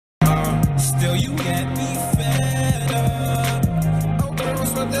Still you get me fed up. Oh,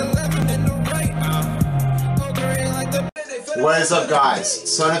 girls with the lemon in the right. Oh, girl, ain't like the. What is up, guys?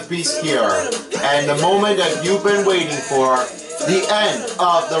 Son of Beast here, and the moment that you've been waiting for, the end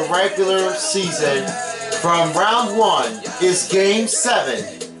of the regular season from round 1 is Game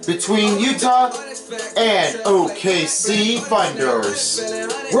 7 between Utah and OKC Thunders.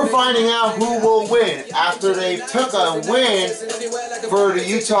 We're finding out who will win after they took a win for the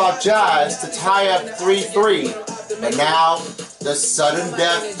Utah Jazz to tie up 3-3. But now the sudden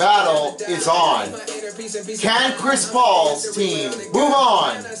death battle is on. Can Chris Paul's team move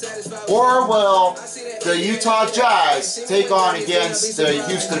on? Or will the Utah Jazz take on against the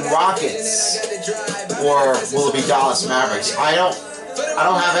Houston Rockets? Or will it be Dallas Mavericks? I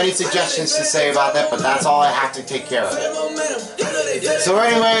don't have any suggestions to say about that, but that's all I have to take care of it. So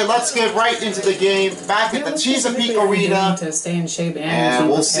anyway, let's get right into the game, back at the Chesapeake Arena, and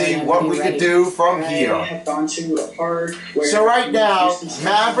we'll see what we can do from here. So right now,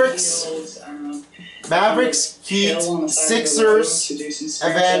 Mavericks, Heat, Sixers,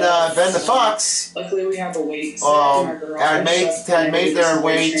 and then the Bucks had made their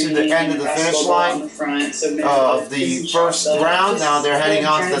way to the end of the finish line of the first round. Now they're heading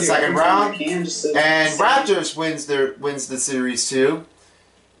on to the second round, and Raptors wins the series too.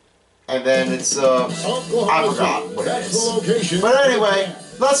 And then it's I forgot what it is. But anyway,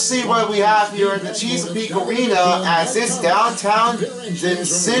 let's see what we have here in the Chesapeake Arena as this downtown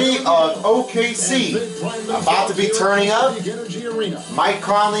city of OKC about to be turning up. Mike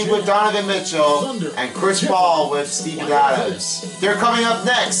Conley with Donovan Mitchell and Chris Paul with Steven Adams. They're coming up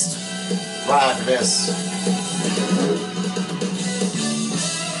next, right after this.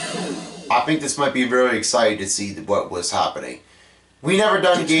 I think this might be very exciting to see what was happening. We never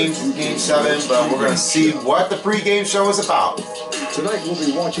done Game 7, but we're going to see what the pregame show is about. Tonight we'll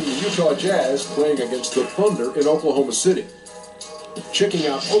be watching the Utah Jazz playing against the Thunder in Oklahoma City. Checking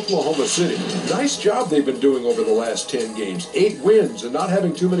out Oklahoma City. Nice job they've been doing over the last 10 games. 8 wins and not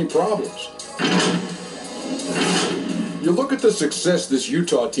having too many problems. You look at the success this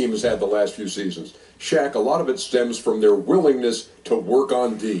Utah team has had the last few seasons. Shaq, a lot of it stems from their willingness to work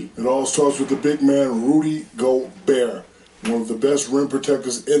on D. It all starts with the big man, Rudy Gobert. One of the best rim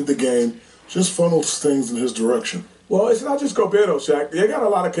protectors in the game, just funnels things in his direction. Well, it's not just Gobert, though, Shaq. They got a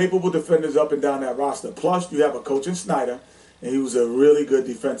lot of capable defenders up and down that roster. Plus, you have a coach in Snyder, and he was a really good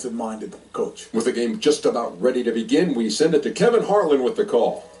defensive-minded coach. With the game just about ready to begin, we send it to Kevin Harlan with the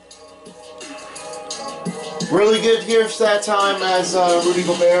call. Really good here for that time as Rudy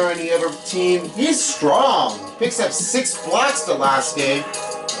Gobert and the other team. He's strong. Picks up 6 blocks the last game.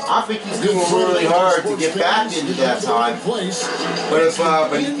 I think he's doing really hard to get back into that time. But if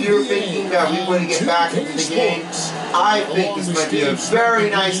you're thinking that we want to get back into the game, I think this might be a very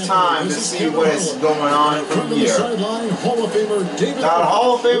nice time to see what is going on from here. Now, the Hall of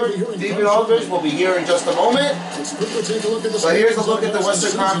Famer David Aldridge will be here in just a moment. But here's a look at the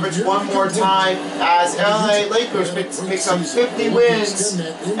Western Conference one more time as LA Lakers picks up 50 wins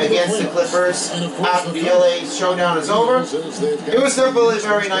against the Clippers after the LA showdown is over. It was definitely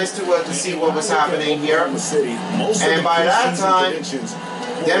very nice to see what was happening here. And by that time,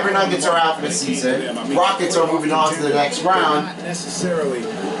 Denver Nuggets are out for the season. Rockets are moving on to the next round. And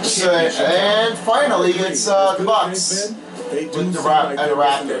finally, it's the Bucks with the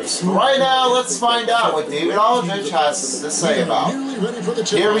Raptors. Right now, let's find out what David Aldridge has to say about.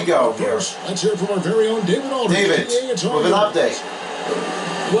 Here we go. David, with an update.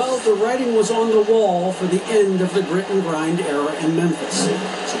 Well, the writing was on the wall for the end of the grit and grind era in Memphis.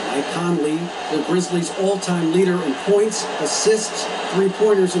 So Mike Conley, the Grizzlies' all-time leader in points, assists,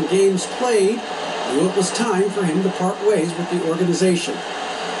 three-pointers, and games played, knew it was time for him to part ways with the organization.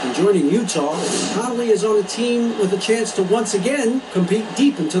 In joining Utah, Conley is on a team with a chance to once again compete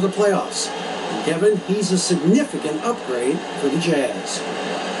deep into the playoffs. And Kevin, he's a significant upgrade for the Jazz.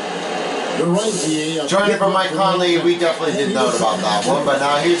 Joining from Mike Conley, we definitely didn't know about that one, but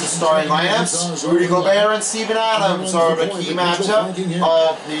now here's the starting lineups. Rudy Gobert and Steven Adams are the key matchup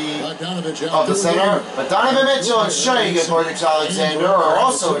of the center, but Donovan Mitchell and Shai Gilgeous-Alexander are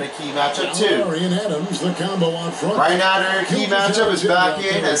also in a key matchup too. Right now their key matchup is back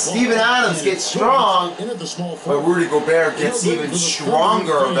in as Steven Adams gets strong, but Rudy Gobert gets even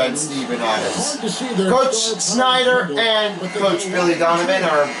stronger than Steven Adams. Coach Snyder and Coach Billy Donovan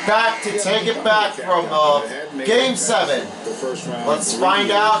are back to take it back from Game 7. Let's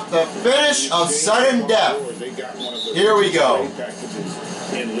find out the finish of sudden death. Here we go.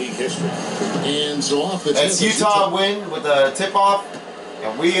 It's Utah win with a tip-off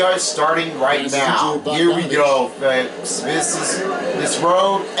And we are starting right now. Here we go, folks. This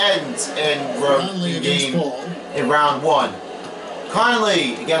road ends in round 1.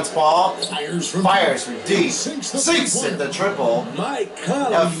 Conley against Paul. Fires from deep. Sinks at the triple.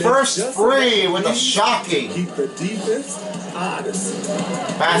 A first free with a shocking. Keep the defense honest.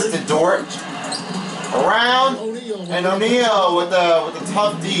 Pass to Dort. Around. And O'Neal with a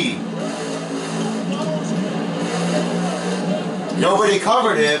tough D. Nobody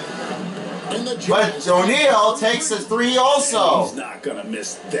covered him. But O'Neal takes a 3 also. He's not gonna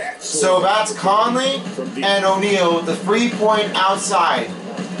miss that. So that's Conley and O'Neal with the 3-point outside.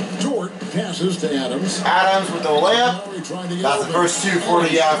 Dort passes to Adams. Adams with the layup. That's the first 2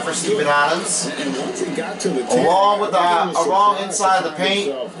 for Steven Adams. And once he got to the Along with along inside the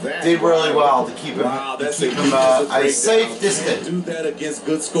paint, did really well to keep him at a safe distance. Do that against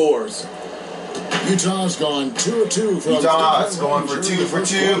good scores. Utah's gone 2 of 2 from Utah is going for 2 for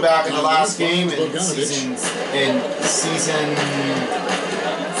 2 back in the last game in season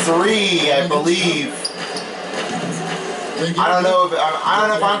 3, I believe. I don't know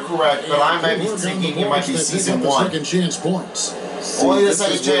if I'm correct, but I might be thinking it might be season 1. Second chance points. Only the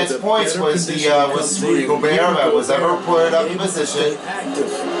second chance points was Rudy Gobert that was ever put up in position.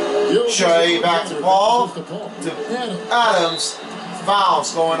 Shea back to Paul, to Adams.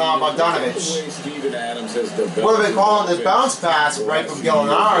 Fouls going on Bogdanovich. Would have been calling the bounce pass right from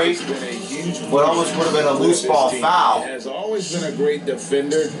Gallinari, but almost would have been a loose ball foul. Has always been a great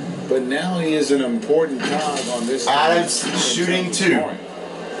defender, but now he is an important cog on this. Adams shooting 2.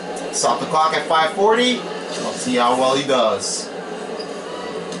 Stop the clock at 5:40. Let's see how well he does.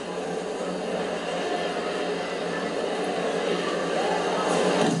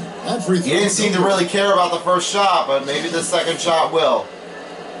 He didn't seem to really care about the first shot, but maybe the second shot will.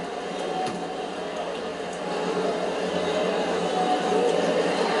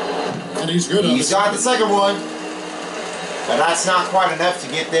 And he's good. He's got the second one, but that's not quite enough to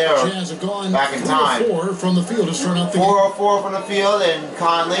get there back in time. 4 from the field to start out the 4-4 from the field, and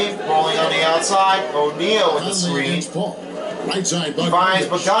Conley rolling on the outside. O'Neal with the screen. Right side, He finds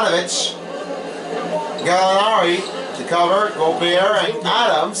Bogdanovich. Gallinari to cover. Gobert and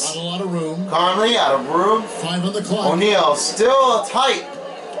Adams. Not a lot of room. Conley out of room. 5 on the clock. O'Neal still tight.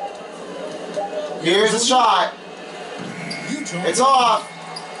 Here's a shot. It's off.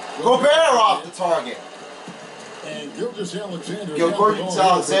 Gobert off the target. And Gilgeous-Alexander.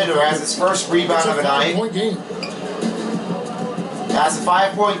 Gilgeous-Alexander has his first rebound of the night. That's a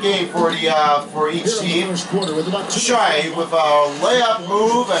 5-point game for each team. Shea with a layup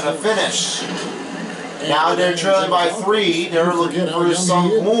move and a finish. Now they're trailing by 3. They're looking for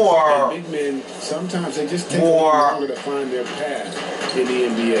some more. Big men, sometimes they just take longer to find their path in the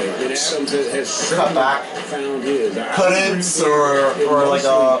NBA. And Adams has found his. Cut-ins or like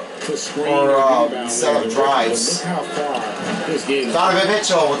a set of drives. Look how far this game. Donovan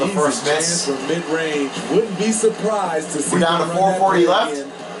Mitchell with the first miss. From mid-range. Wouldn't be surprised to see. We're down to 4:40 left.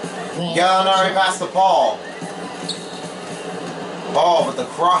 Gallinari past the Paul. Paul with the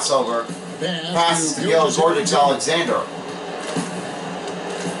crossover. Passes to Gilgeous-Alexander.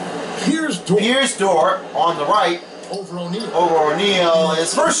 Here's Dort on the right. Over O'Neal.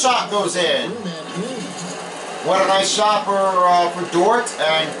 His first shot goes in. What a nice shot for Dort,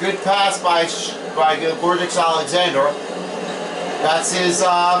 and good pass by Gilgeous-Alexander. That's his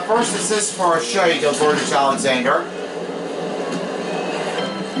first assist for Shea Gilgeous-Alexander.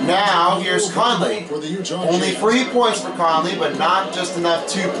 Now here's Conley. Only 3 points for Conley, but not just enough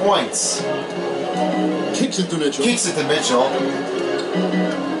 2 points. Kicks it to Mitchell.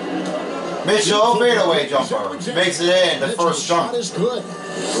 Mitchell, fadeaway jumper. Makes it in, the first jump. That's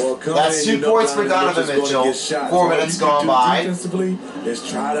 2 points for Donovan Mitchell. 4 minutes gone by. Defensively, let's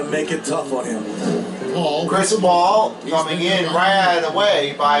try to make it tough on him. Chris Paul coming in right out of the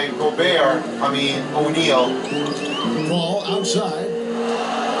way by O'Neal. Paul outside.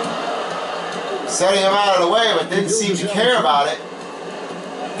 Setting him out of the way, but didn't seem to care about it.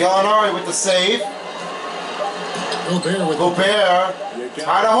 Gallinari with the save. Gobert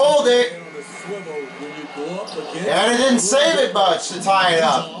tried to hold it. And it didn't save it much to tie it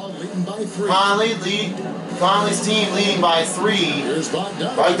up. Conley's team leading by 3.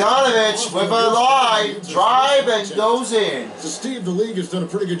 Bogdanovich with a live drive and goes in. Steve, the league has done a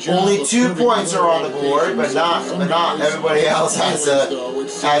pretty good job. Only 2 points are on the board, but not everybody else has a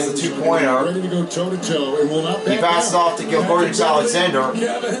 2-pointer. Ready to go toe to toe, and will not He passes off to Gilgeous-Alexander.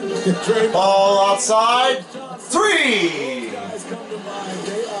 Ball outside. 3.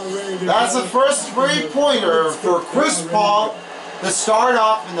 That's the first 3-pointer for Chris Paul to start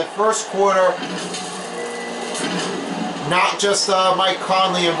off in the first quarter. Not just Mike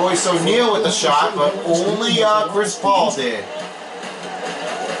Conley and Royce O'Neal with the shot, but only Chris Paul did.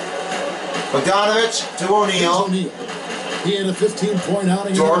 Bogdanovich to O'Neal. He had a 15-point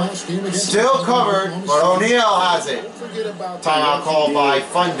outing in the last game against still covered, but O'Neal has it. Timeout called by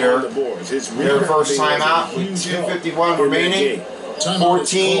Thunder. Their first timeout with 2:51 remaining.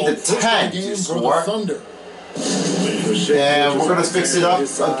 14-10 to score. And we're gonna fix it up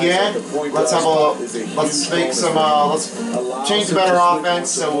again. Let's make some. Let's change the better offense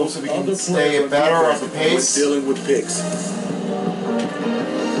so we can stay better at the pace. Dealing with picks.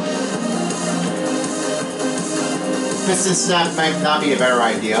 Piston snap might not be a better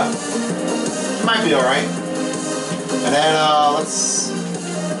idea. Might be alright. And then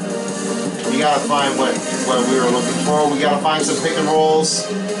we gotta find what we were looking for. We gotta find some pick and rolls.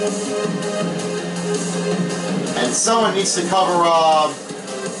 And someone needs to cover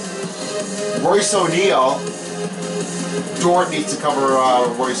Royce O'Neal. Dort needs to cover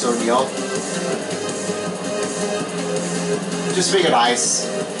Royce O'Neal. Just make it ice.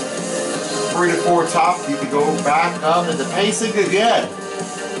 3 to 4 top, you can go back up into pacing again.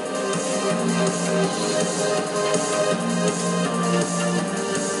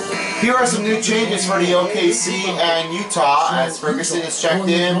 Here are some new changes for the OKC and Utah as Ferguson is checked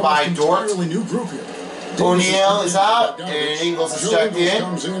in by Dort. O'Neal is out and Ingles is checked in.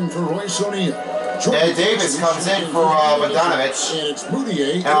 And Davis comes in for Bogdanovich.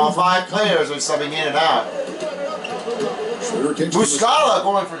 And all 5 players are subbing in and out. Muscala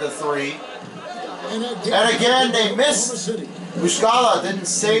going for the 3. And again, they missed. Muscala didn't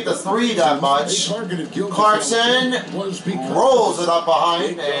save the 3 that much. Clarkson rolls it up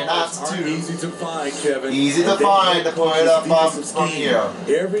behind, and that's 2. Easy to find, Kevin. Easy to find to put it up from here.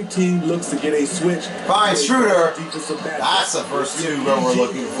 Every team looks to get a switch. Finds Schroeder. That's the first 2 that we're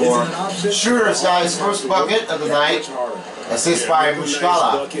looking for. Schroeder's got his first bucket of the night. Assist by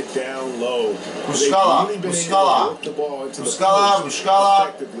Muscala. Muscala.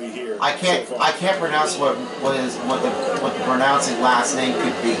 I can't pronounce what the pronouncing last name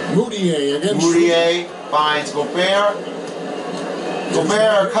could be. Moutier finds Gobert.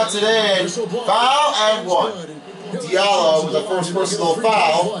 Gobert cuts it in. Foul and 1. Diallo with the first personal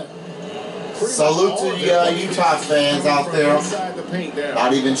foul. Salute to the Utah fans out there.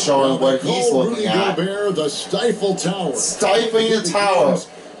 Not even showing what he's looking at. The Stifle Tower. Stifling the tower.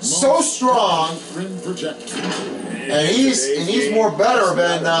 So strong. And he's more better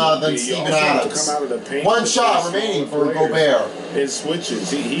than Steven Adams. 1 shot remaining for Gobert. And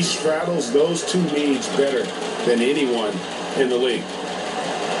switches. He straddles those 2 needs better than anyone in the league.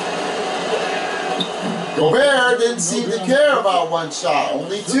 Gobert didn't seem to care about 1 shot.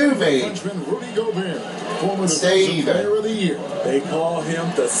 Only 2 made. Stay even. They call him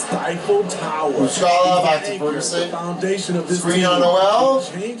the Stifle Tower. Muscala back to Ferguson. Screen on Noel.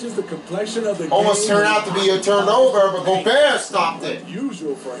 Changes the complexion of the game. Almost turned out to be a turnover, but Gobert stopped it.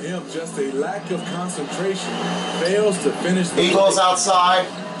 Usual for him, just a lack of concentration. Fails to finish the Ingles outside.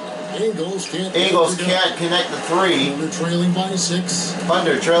 Ingles can't connect the 3. Thunder trailing by 6.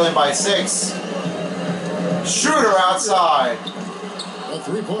 Thunder trailing by 6. Shooter outside. The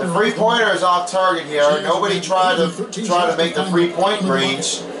 3-pointer is off target here. Nobody tried to make the 3-point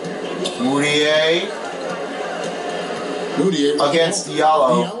range. Moutier against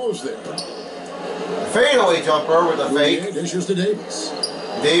Diallo. Fadeaway jumper with a fake. Dishes to Davis.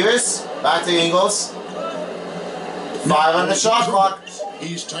 Davis back to Ingles. 5 on the shot clock.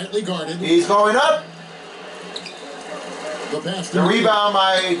 He's tightly guarded. He's going up. The rebound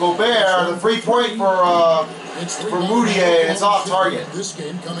by Gobert. The 3-point for Moutier. It's off target. This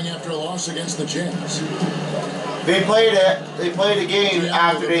game coming after a loss against the Jazz. They played a game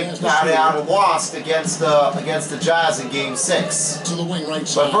after they had lost against the Jazz in Game 6. To the wing right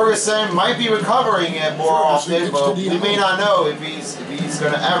side. But Ferguson might be recovering it more often, but we may not know if he's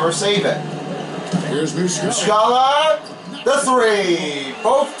going to ever save it. Here's Muscala, the 3.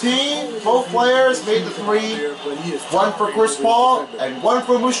 Both players made the 3. 1 for Chris Paul and 1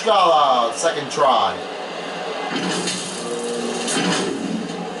 for Muscala. Second try.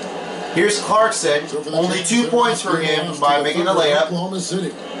 Here's Clarkson. Only 2 points for him by making the layup.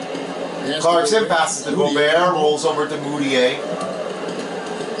 Clarkson passes to Gobert, rolls over to Moutier.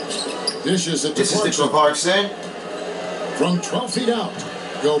 This is to Clarkson. From 12 feet out,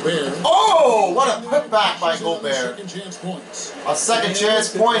 Gobert. Oh, what a putback by Gobert. A second chance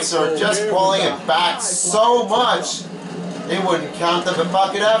points are just pulling it back so much. They wouldn't count them a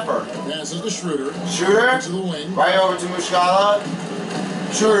bucket effort. Passes to Schroeder. Schroeder, right over to Muscala.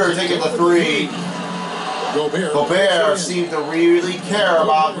 Schroeder taking the 3. Gobert seemed to really care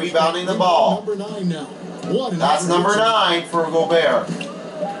about rebounding the ball. Number 9 now. That's number 9 for Gobert.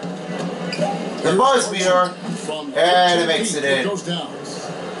 The buzz beater, and it makes it in.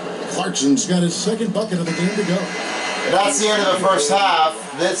 Clarkson's got his second bucket of the game to go. And that's the end of the first half.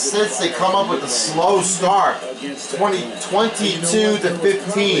 Since they come up with a slow start, 22 to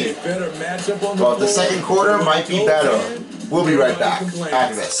 15. But the second quarter might be better. We'll be right back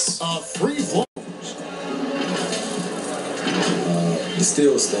after this. The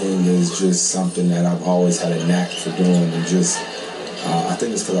steals thing is just something that I've always had a knack for doing, and just I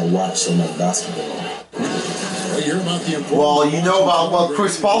think it's because I watch so much basketball. Well, you know about what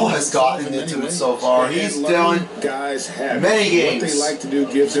Chris Paul has gotten into it so far. He's done many games back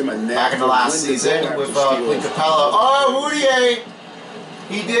in the last season with Clint Capella. Oh, Rudier!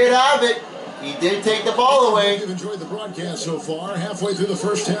 He did have it. He did take the ball away. You've enjoyed the broadcast so far, halfway through the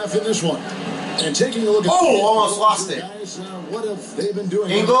first half in this one. And taking a look at almost lost it. Guys, what have they been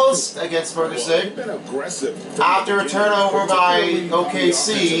doing? Ingles against Ferguson. After a turnover by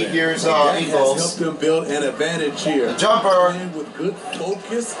OKC, here's Ingles. Helped them build an advantage here. The jumper. With good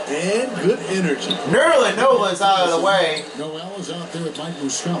focus and good energy. Nolan's out of the way. Noel is out there with Mike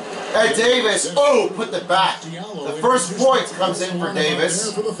Muscala. Ed Davis, put the back. The first point comes in for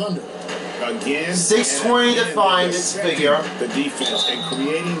Davis. Again, 6:20 to find its figure. The defense and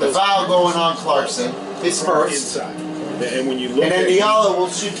creating the foul going on Clarkson. His first. And when you look and then Diallo will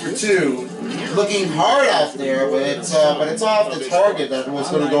shoot for 2. Looking hard out there, but it's off the target that was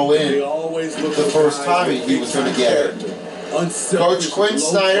going to go in the first time he was going to get it. Coach Quinn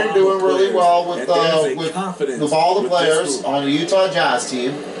Snyder doing really well with all the players on the Utah Jazz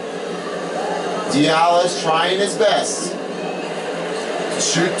team. Diallo's trying his best to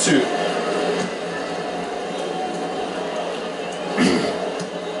shoot 2.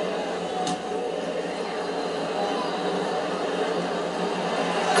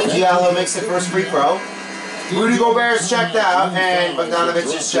 Diallo makes the first free throw. Rudy Gobert's checked out, and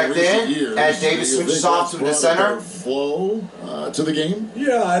Bogdanovich is checked in, and Davis switches off to the center. Flow to the game?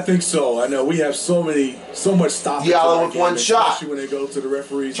 Yeah, I think so. I know we have so much stoppage. Diallo with one shot. Especially when they go to the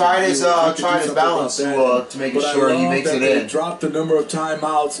referees. Tried his balance to make sure he makes it in. They dropped the number of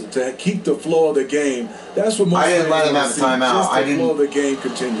timeouts to keep the flow of the game. That's what most I didn't let him have a timeout. I didn't. Flow of the game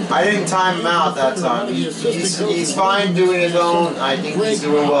continue. I didn't time him out that time. He's fine doing his own. I think he's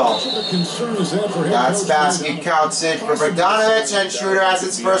doing well. That's basket counts in for Bogdanovich, and Schroeder has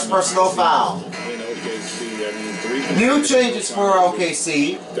his first personal foul. New changes for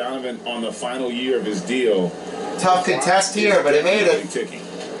OKC. Donovan on the final year of his deal. Tough contest here, but it made it.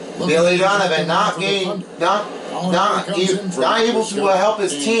 Billy Donovan not able to help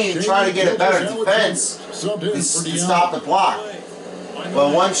his team try to get a better defense to stop the block.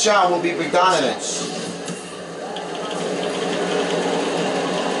 But one shot will be Bogdanovich.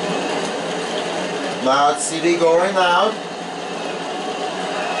 Loud CD going loud.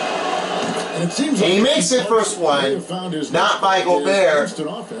 He makes the first one, not by Gobert,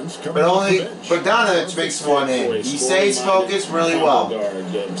 but only Bogdanovich makes one in. He stays focused really well.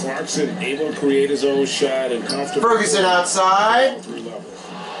 Clarkson able to create his own shot and comfortable. Ferguson outside.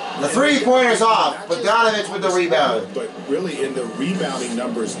 The three-pointer's off. Bogdanovich with the rebound. But really in the rebounding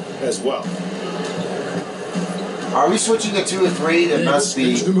numbers as well. Are we switching to 2 or 3? There must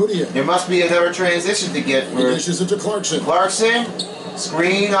be. There must be another transition to get for Clarkson. Clarkson.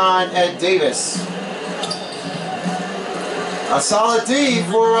 Screen on Ed Davis. A solid D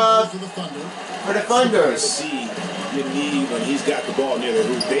for the Thunders. You need when he's got the ball near the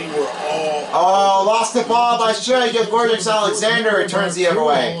hoop. They were all. Oh, lost the ball by Shea. Gordon Alexander. It turns the other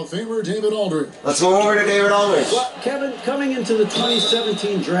way. Let's go over to David Aldridge. Well, Kevin, coming into the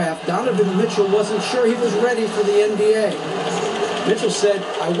 2017 draft, Donovan Mitchell wasn't sure he was ready for the NBA. Mitchell said,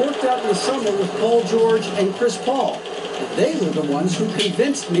 "I worked out in the summer with Paul George and Chris Paul. They were the ones who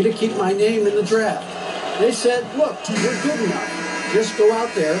convinced me to keep my name in the draft. They said, look, you're good enough. Just go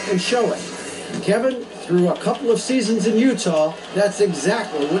out there and show it." Kevin, through a couple of seasons in Utah, that's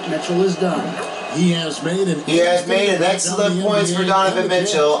exactly what Mitchell has done. He has made an excellent points for Donovan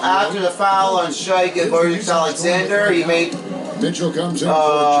Mitchell. After the foul on Shea Gilgeous-Alexander, he made Mitchell comes in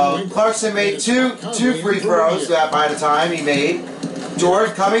Clarkson made two free throws by the time he made.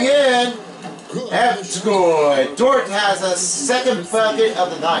 Dort coming in. That's good. Dort has a second bucket of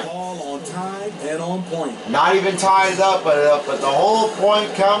the night. All on time and on point. Not even tied up, but the whole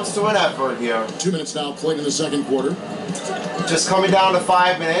point comes to an effort here. 2 minutes now played in the second quarter. Just coming down to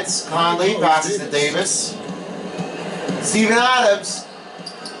 5 minutes. Conley passes to Davis. Steven Adams.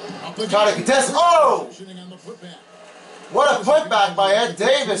 Trying to contest. Oh! What a putback by Ed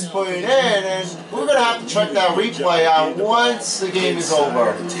Davis putting in, and we're going to have to check that replay out once the game is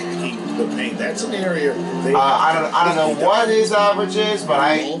over. the paint. That's an area. I don't know what his average is,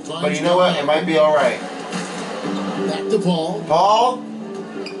 but you know what? It might be all right. Back to Paul. Paul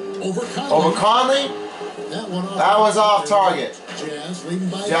over Conley. That was off target. Jazz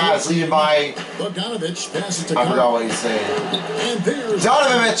leading by Bogdanovich passes to I forgot what he's saying. And there's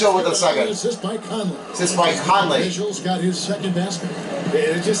Donovan Mitchell with the second. Assist by Conley. Assist by Conley. Mitchell's got his second basket.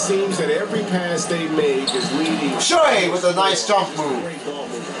 It just seems that every pass they make is leading. Shoei with a nice jump move.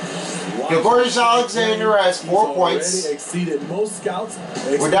 Gilgeous Alexander has 4 points. Exceeded most scouts.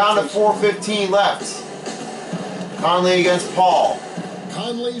 We're down to 4:15 left. Conley against Paul.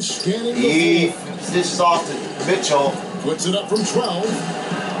 Conley scanning the He floor. stitches off to Mitchell. Puts it up from 12.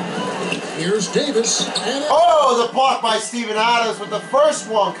 Here's Davis. And Oh, the block by Steven Adams, but the first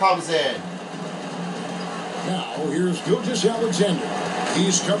one comes in. now here's Gilgeous Alexander.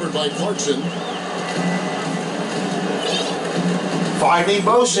 He's covered by Clarkson. Finding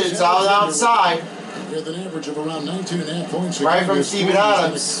motions outside. With an average of around 19.5 points. a Right game. from His Steven scoring has been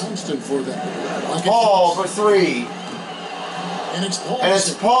Adams. a constant for them. Paul for 3. And it's Paul. And it's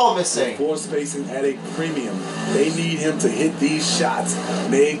Paul missing. Floor spacing at a premium. They need him to hit these shots.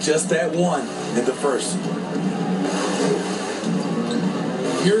 Made just that one in the first.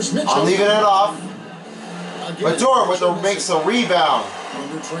 Here's Mitchell. I'm leaving it off. Again, Mador Mitchell makes a rebound.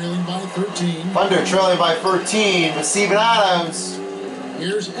 Thunder trailing by 13. Thunder trailing by 13, but Steven Adams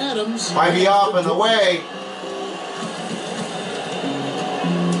Here's Adams. might be up and away.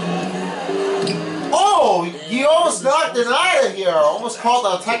 Oh, he almost knocked it out of here. Almost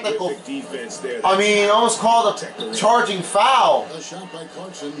called a technical. Defense there. I mean, almost called a charging foul. A shot by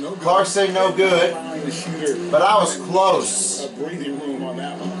Clarkson. No good. Clarkson no good, The shooter. but that was close. A breathing room on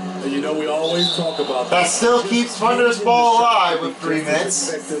that one. And you know, we always talk about That still keeps Thunder's ball alive with 3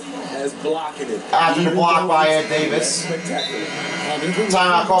 minutes. As blocking it. After the block by Ed Davis. Spectacular.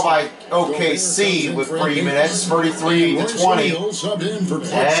 Timeout call by OKC with 3 minutes,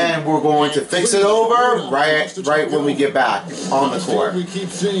 33-20. And we're going to fix it over right when we get back on the court. We keep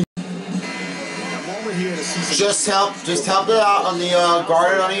seeing. Just helped it out on the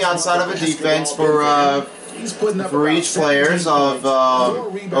guarded on the outside of a defense for each players of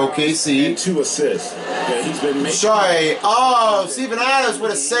OKC. 2 assists. Yeah, he's been making Shoei. Oh, Steven Adams would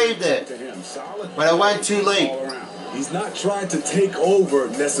have saved it, to him. Solid but it went too late. all around. He's not trying to take over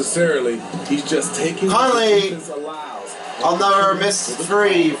necessarily. He's just taking Conley. what the defense allows. I'll never miss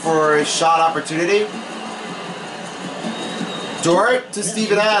 3 for a shot opportunity. Dort to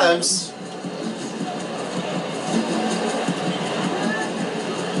Steven Adams.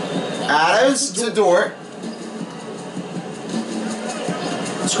 Adams to Dort.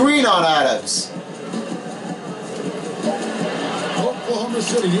 Screen on Adams. Oklahoma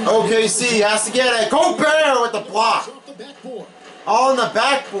City. OKC has to get it. Gobert with the block. Off the backboard. All on the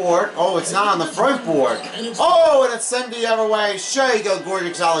backboard. Oh, it's not on the front board. Oh, and it's sent the other way. Shea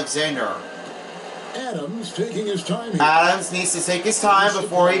Gilgeous Alexander. Adams taking his time here. Adams needs to take his time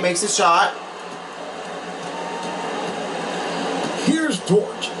before he makes a shot. Here's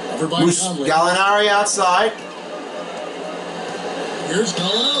Dort. Over by Conley. Gallinari outside. Here's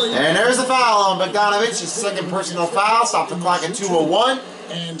Gallinari. And there's a foul on Bogdanovich. His second personal foul. Stop the clock at 2:01.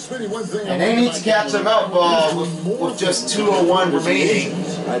 And Smitty, one thing. And they need to catch him up with just 2:01 remaining.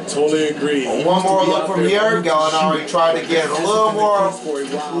 I totally agree. One more look from here. Gallinari tried to get a little more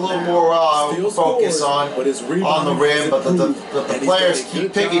focus on the rim, but the players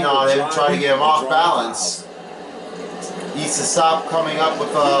keep picking on him, trying to get him off balance. He needs to stop coming up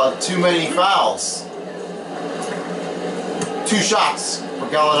with too many fouls. 2 shots for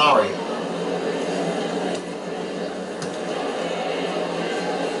Gallinari.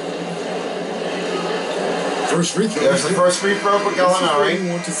 First free throw. There's the first free throw for Gallinari. You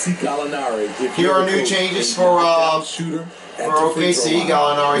want to see Gallinari. Here are new changes for OKC.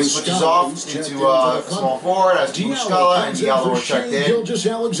 Gallinari switches off into small forward as Muscala and Diallo are checked in. Gilgeous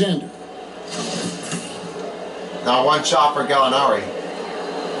Alexander. Now 1 shot for Gallinari.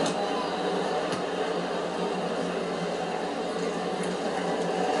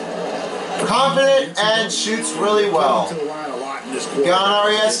 Confident and shoots really well.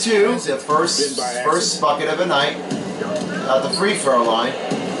 Gallinari has 2, the first bucket of the night at the free throw line.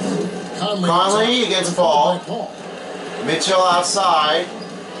 Conley against Paul. Mitchell outside.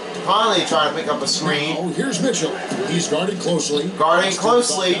 Conley trying to pick up a screen. Oh, here's Mitchell. He's guarded closely. Guarding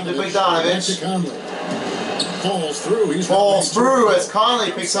closely to Bogdanovich. Falls through as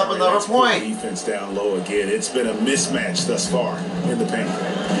Conley picks up another point. Defense down low again. It's been a mismatch thus far in the paint.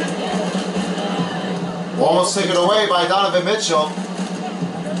 Almost taken away by Donovan Mitchell.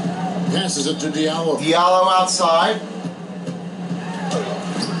 Passes it to Diallo. Diallo outside.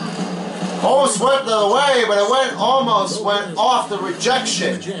 Almost went the other way, but it almost went off the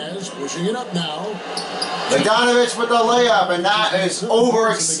rejection. Jazz pushing it up now. Bogdanovich with the layup, and that is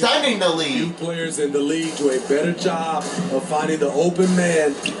overextending the lead. Few players in the league do a better job of finding the open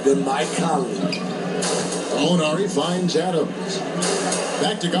man than Mike Conley. Gallinari finds Adams.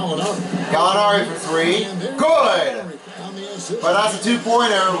 Back to Gallinari. Gallinari for three. Good! But that's a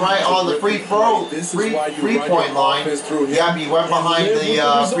two-pointer right on the three-point line. Yep, he went behind the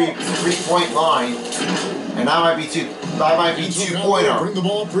three-point line, and that might be two-pointer. Bring the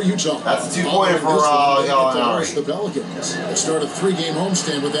ball up for Utah. That's a two-pointer for Gallinari. The Pelicans start a 3-game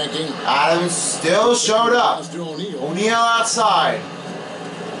homestand with that game. Adams still showed up. O'Neal outside.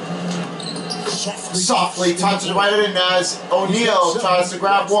 Softly touches it right in as O'Neal tries to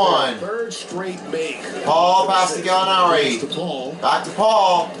grab one. Third straight make. Paul pass to Gallinari. Back to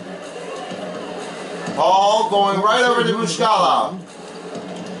Paul. Paul going right over to Muscala.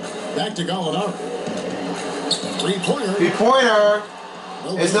 Back to Gallinari. Three-pointer. Three-pointer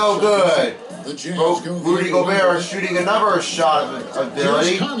is no good. Rudy Gobert shooting another shot of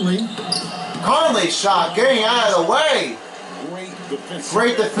ability. Conley shot getting out of the way.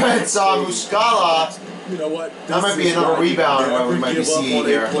 Great defense on Muscala. You know what? That might be another rebound we might be seeing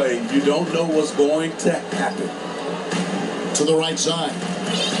here. You don't know what's going to happen. To the right side.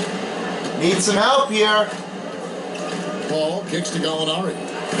 Need some help here. Paul kicks to Gallinari.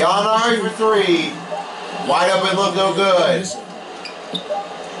 Gallinari for three. Wide open, look no good.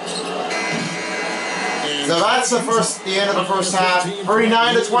 So that's the end of the first half.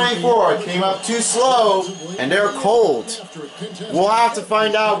 39-24. Came up too slow, and they're cold. We'll have to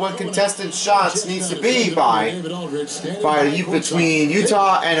find out what contested shots needs to be by between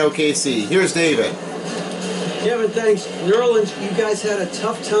Utah and OKC. Here's David. Kevin, thanks. New Orleans, you guys had a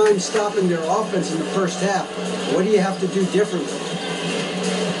tough time stopping their offense in the first half. What do you have to do differently?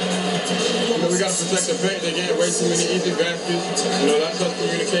 We got to protect the paint. They get way too many easy baskets. That's us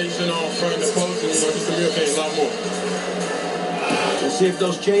communication on front of the post, and just communicate a lot more. We'll see if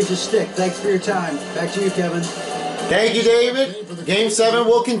those changes stick. Thanks for your time. Back to you, Kevin. Thank you, David. Game 7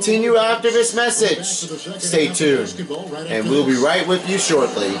 will continue after this message. Stay tuned, and we'll be right with you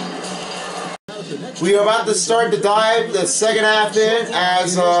shortly. We are about to start to dive the second half in,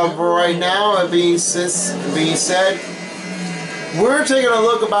 as for right now, being said. We're taking a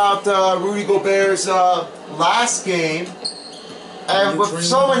look about Rudy Gobert's last game, and with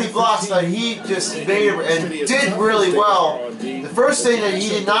so many blocks that he just made and did really well. The first thing that he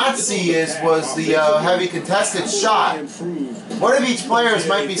did not see was the heavy contested shot. One of each players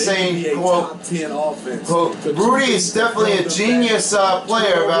might be saying, quote, Rudy is definitely a genius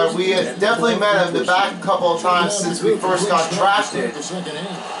player, but we had definitely met him the back a couple of times since we first got drafted.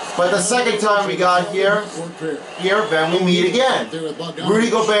 But the second time we got here, then we meet again. Rudy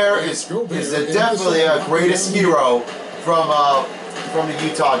Gobert is definitely a greatest hero from the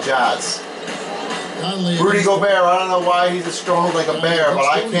Utah Jazz. Rudy Gobert, I don't know why he's as strong like a bear, but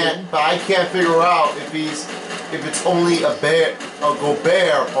I can't figure out if it's only a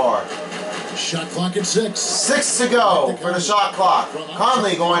Gobert part. Shot clock at 6. 6 to go for the shot clock.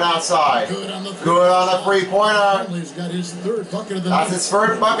 Conley going outside. Good on the three-pointer. Conley's got his third bucket of the night. That's his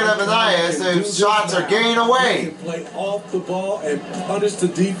first bucket of the night as the shots are getting away. Play off the ball and punish the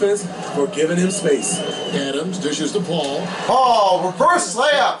defense for giving him space. Adams dishes to Paul. Paul, reverse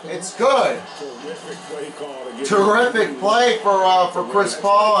layup. It's good. Terrific play for Chris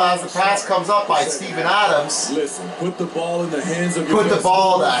Paul as the pass comes up by Steven Adams. Listen, put the ball in the hands of your Put the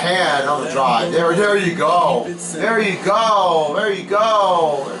ball in the hand on the drive. There you go. There you go. There you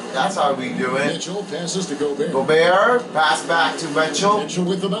go. That's how we do it. Mitchell passes to Gobert. Gobert, pass back to Mitchell. Mitchell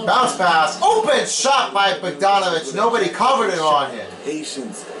with the bounce pass. Open shot by Bogdanovich. Nobody covered it on him.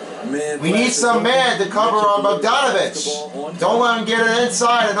 Patience. Man, we need some man to cover on Bogdanovich. Don't let him get it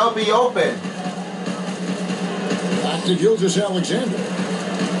inside and it'll be open. Back to Gilgeous-Alexander.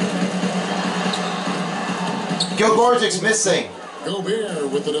 Gilgeous missing.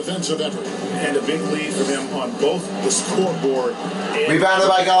 Gobert with the defensive effort. And a big lead for them on both the scoreboard and rebounded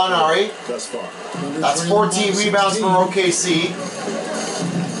by Gallinari. Thus far. That's 14 rebounds for OKC.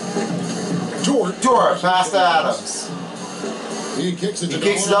 Dort, pass to Adams. He kicks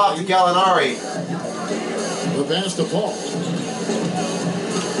it off to Gallinari. The pass to Paul.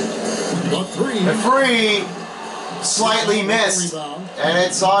 The three slightly missed, and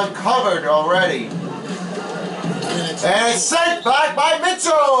it's uncovered already. And it's sent back by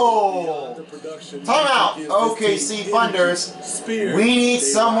Mitchell. Timeout. OKC Thunders. We need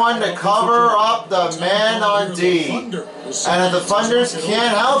someone to cover up the man on D. And if the Thunders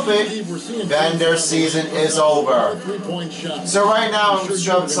can't help it, then their season is over. So right now I'm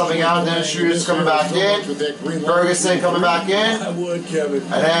shoving something out. Then Schroeder's coming back in. Ferguson coming back in. And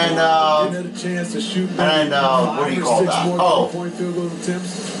then what do you call that? Oh,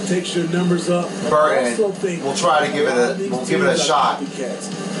 takes your numbers up. Burton. We'll try to give it a shot.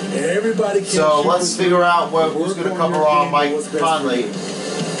 So let's figure out who's going to cover on Mike Conley.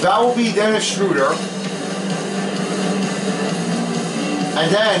 That will be Dennis Schroeder. And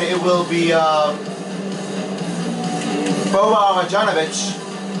then it will be Boban Marjanovic.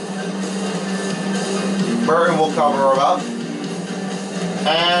 Burton will cover her up.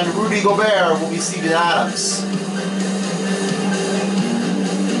 And Rudy Gobert will be Steven Adams.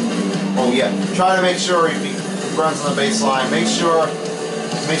 Oh yeah, try to make sure he runs on the baseline. Make sure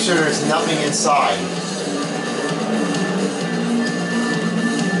there's nothing inside.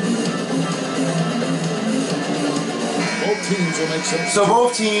 So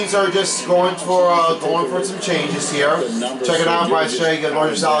both teams are just going for some changes here. Check it out by Shai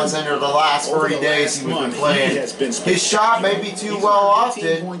Gilgeous-Alexander. The last 30 days he's been playing. His shot may be too well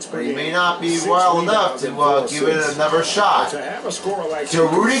often, but he may not be well enough to give it another shot. So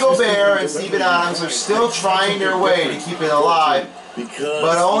Rudy Gobert and Steven Adams are still trying their way to keep it alive.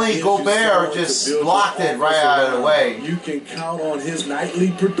 But only Gobert just blocked it right out of the way. You can count on his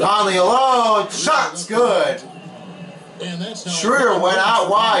nightly production. Conley alone, shot's good. Schroeder went out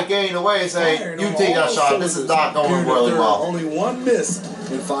wide, getting away, and saying, "You take that shot. This is not going really well." Only one miss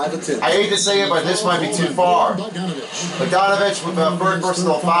in 5 attempts. I hate to say it, but this might be too far. Bogdanovic with a third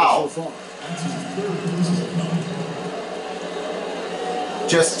personal foul.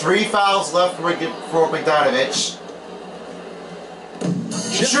 Just 3 fouls left for Bogdanovic.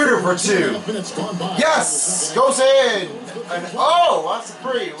 Schroeder for 2. Yes! Goes in! And, oh, that's a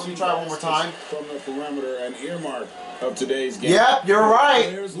 3. Let me try one more time. From the perimeter and earmark of today's game. Yep, you're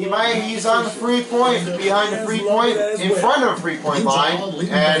right. He's on the 3-point, behind the 3-point, in front of the 3-point line,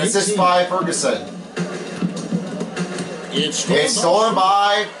 and assist by Ferguson. It's stolen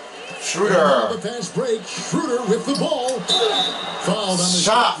by Schroeder. The fast break. Schroeder with the ball.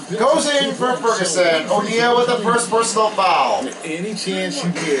 Shot goes in for Ferguson. O'Neal with the first personal foul. Any chance you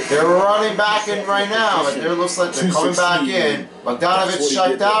get. They're running back in right now, but it looks like they're coming back in. Bogdanovic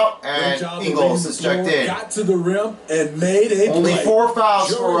checked out, and Ingles is checked in. Got to the rim and made a Only play. 4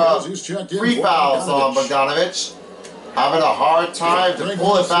 fouls for 3 fouls on Bogdanovic. Having a hard time to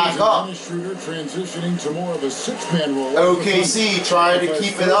pull it back up. Transitioning to more of a 6-man role. OKC trying to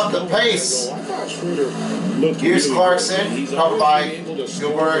keep it up the pace. Here's Clarkson, covered by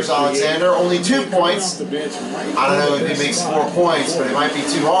Gilgeous-Alexander. Only 2 points. I don't know if he makes 4 points, but it might be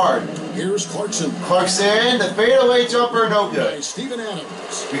too hard. Here's Clarkson. Clarkson, the fadeaway jumper, no good. Steven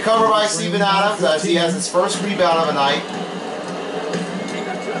Adams. Recovered by Steven Adams as he has his first rebound of the night.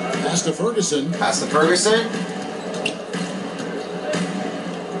 Pass to Ferguson. Pass to Ferguson.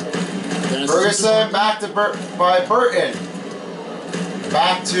 Ferguson back to by Burton.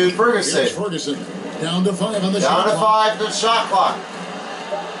 Back to Ferguson. Here's Ferguson. Down to 5 on the Down shot to clock. 5 to the shot clock.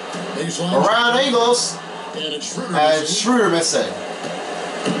 Baseline. Around Ingles. And it's Schroeder. And Schroeder missing.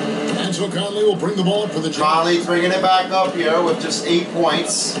 And so Conley will bring the ball up for the Jazz. Conley bringing it back up here with just 8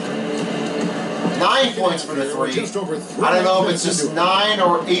 points. 9 points for the 3. I don't know if it's just 9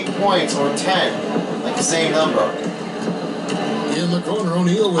 or 8 points or 10. Like the same number. In the corner,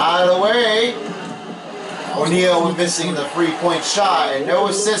 O'Neal. Out of the way. O'Neal was missing the 3-point shot, and no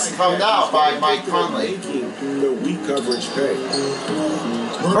assist coming out by Mike Conley. The weak coverage pay.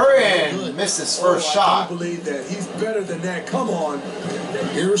 Burton missed his first shot. I believe that he's better than that. Come on.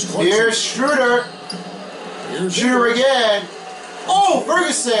 Here's Schroeder. Schroeder again. Oh,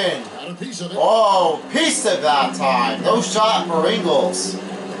 Ferguson. Oh, piece of that time. No shot for Ingles.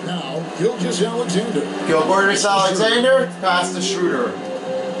 Now, Gilgeous-Alexander. Gilgeous-Alexander, pass to Schroeder.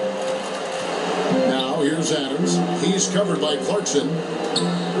 Now, here's Adams. He's covered by Clarkson.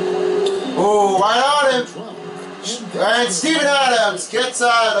 Oh, right on him. And Steven Adams gets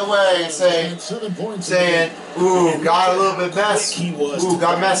out of the way and saying, ooh, got a little bit messed. Ooh,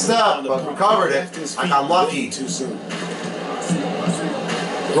 got messed up, but recovered it. I got lucky.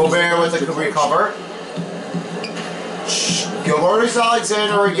 Gobert with the recover.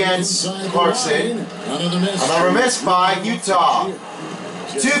 Gilgeous-Alexander against Clarkson. Another miss by Utah.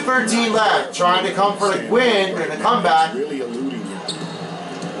 2:13 left, trying to come for the win and the comeback.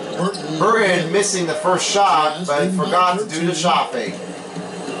 Burton missing the first shot, but forgot to do the shot fake.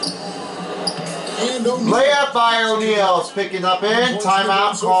 And Layup by O'Neal is picking up in.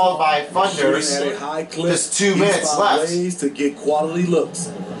 Timeout called by Thunders. At a high clip, Just 2 minutes left. Ways to get quality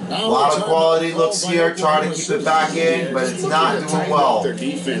looks. A lot of quality looks here, trying to keep it back in, but it's not doing well. Their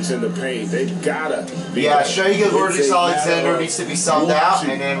defense in the paint, they gotta. Yeah, Shai Gilgeous-Alexander needs to be subbed out,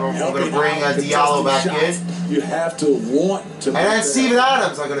 and then we're going to bring Diallo back in. You have to want to. And then Steven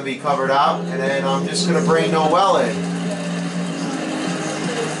Adams are going to be covered out, and then I'm just going to bring Noel in.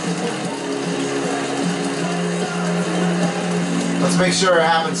 Let's make sure it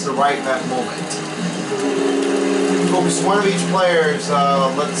happens the right at moment. Focus one of each players.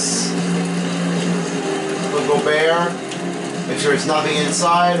 Let's go Bear. Make sure it's nothing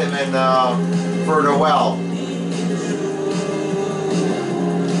inside, and then for Noel.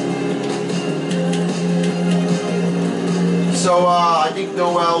 So I think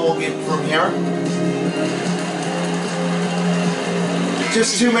Noel will get from here.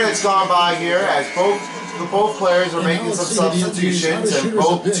 Just 2 minutes gone by here as both players are making some substitutions, and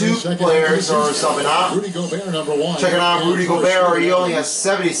both two players are subbing out. Rudy Gobert, number 1. Checking out Rudy Gobert, he only has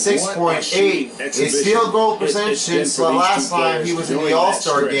 76.8. His field goal percentage since the last time he was in the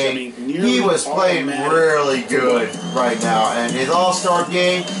All-Star game, he was playing really good right now. And his All-Star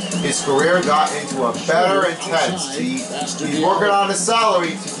game, his career got into a better intensity. He's working on his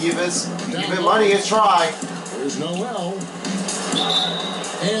salary to give it money a try. There's Noel.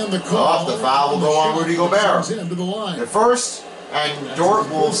 And the call. The foul will go on Rudy Gobert. The first, and Dort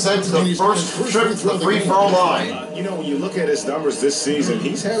will send to the first trip to the free throw line. You know, when you look at his numbers this season,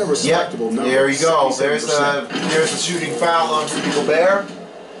 he's had a respectable number. There you go. There's the shooting foul on Rudy Gobert.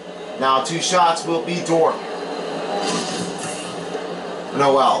 Now 2 shots will be Dort.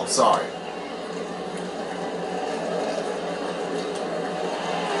 Noel, sorry.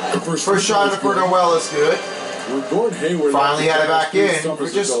 First shot for Noel is good. Gordon Hayward finally had it back in for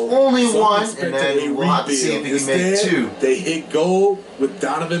just only one, and then we'll have to see if he can make 2. They hit goal with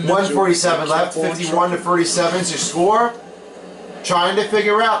Donovan Mitchell. 1:47 left, 51-37 is your score. Trying to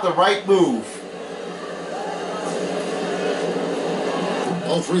figure out the right move.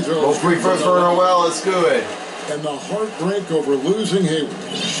 All free throws for Noel is good. And the heartbreak over losing Hayward,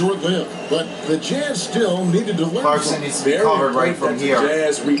 short-lived, but the Jazz still needed to learn. Clarkson needs to be covered right from here.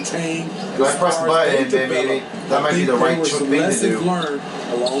 Jazz retain. Do I press the button? Maybe that might be the right thing to do. Learned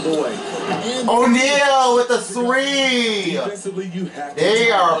along the way. O'Neal with the 3.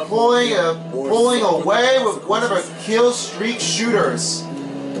 They are pulling away with one of our kill streak shooters.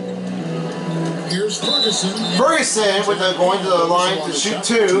 Here's Ferguson. Ferguson with going to the line to shoot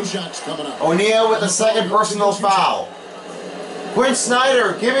 2. O'Neal with the second personal foul. Quinn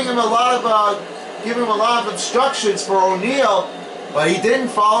Snyder giving him a lot of instructions for O'Neal, but he didn't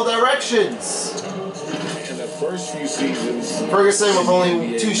follow directions. In the first few seasons, Ferguson with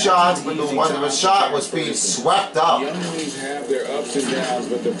only 2 shots, but the one of his shot was being swept up. Young Wings have their ups and downs,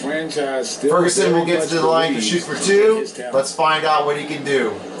 but the franchise still. Ferguson will get to the line to shoot for 2. Let's find out what he can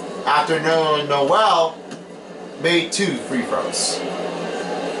do. After Noel made 2 free throws.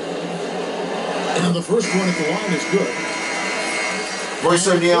 And the first one at the line is good. Royce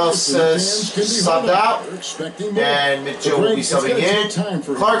O'Neal says subbed out, and Mitchell will be subbing in.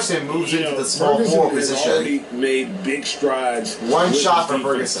 Clarkson moves into the small forward position. Already made big strides. 1 shot from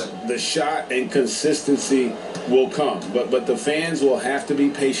Ferguson. The shot and consistency will come, but the fans will have to be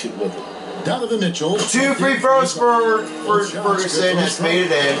patient with it. Donovan Mitchell. 2 free throws for Ferguson has made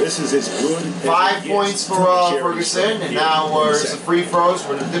it in. This is as good. 5 points for Ferguson, and now there's the free throws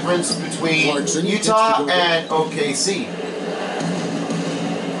for the difference between Utah and OKC.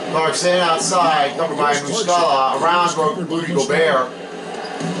 Clarkson outside, covered by Muscala, around Rudy Gobert.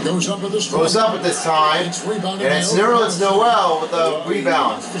 Goes up at this time, and it's Nerlens Noel with the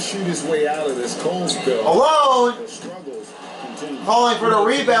rebound. To shoot his way out of this cold spill. Alone, calling for the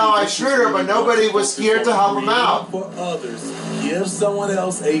rebound by Schroeder, but nobody was scared to help him out. For others, give someone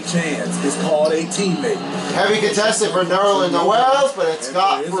else a chance. It's called a teammate. Heavy contested for Nerlens Noel, but it's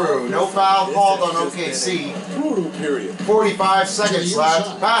got through. No foul called on OKC. Brutal period. 45 seconds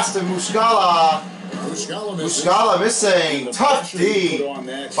left. Pass to Muscala. Muscala missing. Tough D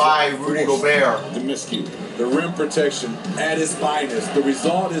by Rudy Gobert. The rim protection at its finest. The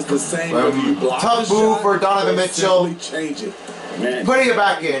result is the same. Tough move for Donovan Mitchell. Change it. Putting it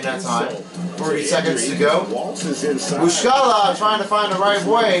back in that time. 40 seconds to go. Muscala trying to find the right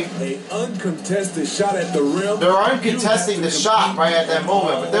way. An uncontested shot at the rim. They're uncontesting the shot right at that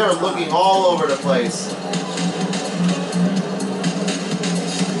moment, but they're looking all over the place.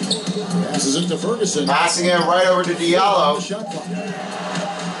 Passes it to Ferguson. Passing it right over to Diallo.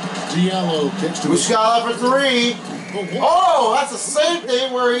 Diallo kicks to Muscala for 3. Oh, that's the same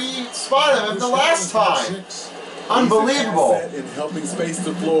thing where he spotted him the last time. Unbelievable. In helping space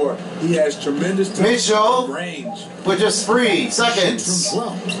the floor, he has tremendous Mitchell range. with just 3 seconds.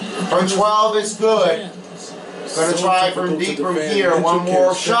 From 12 is good. Gonna try from deep from here. One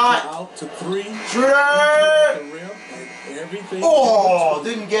more shot. Shooter! Oh,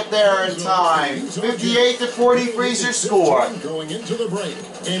 didn't get there in time. 58-40 frees your score. If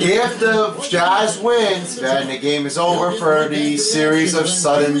the Jazz wins, then the game is over for the series of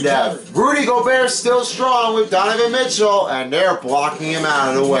sudden death. Rudy Gobert still strong with Donovan Mitchell, and they're blocking him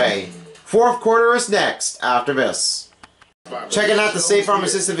out of the way. Fourth quarter is next after this. Checking out the State Farm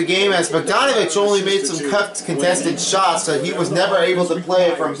assist of the game, as Bogdanovich only made some contested shots, so he was never able to play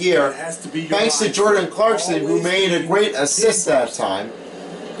it from here, thanks to Jordan Clarkson, who made a great assist that time.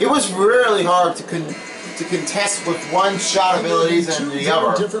 It was really hard to contest with one shot abilities and the other.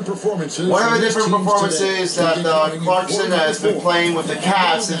 One of the different performances that Clarkson has been playing with the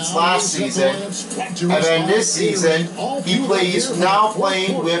Cavs since last season, and then this season he's now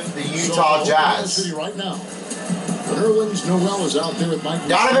playing with the Utah Jazz.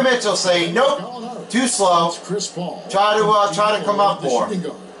 Donovan Mitchell saying, nope, too slow. Try to come up more.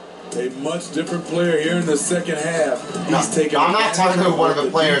 A much different player here in the second half. I'm not talking about one of the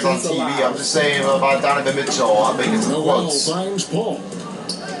players on TV. I'm just saying about Donovan Mitchell. I'm making some quotes.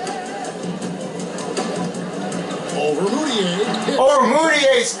 Over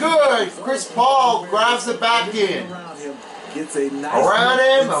Moutier's good. Chris Paul grabs it back in. Around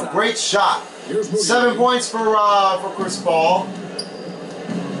him, a great shot. 7 points for Chris Paul.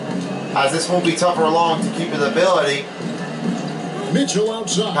 As this won't be tough for long to keep his ability. Mitchell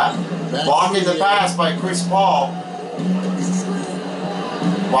outside. Blocking the pass by Chris Paul.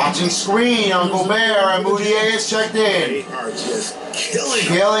 Watching screen on Gobert, and Moutier is checked in. They are just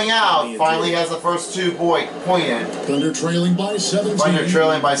killing out. Finally has the first 2 point in. Thunder trailing by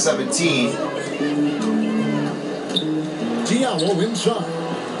 17. Diallo inside.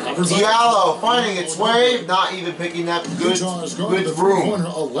 Diallo finding its way, not even picking up good room.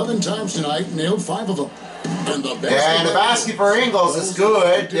 11 times tonight, nailed 5 of them. And the basket for Ingles is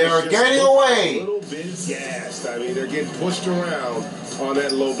good. They're getting away. A little bit gassed. I mean, they're getting pushed around on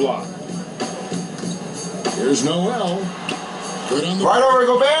that low block. Here's Noel. Right over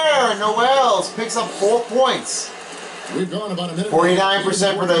Gobert. Noel picks up 4 points. We've gone about a minute.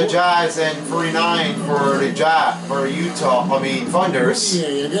 49% for the Jazz and 49% for the Thunders.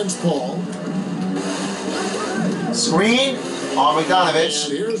 Against Paul. Screen on Bogdanovich.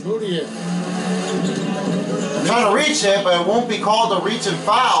 Here's Moutier. Trying to reach it, but it won't be called a reach and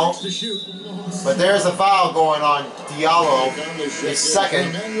foul. But there's a foul going on Diallo. His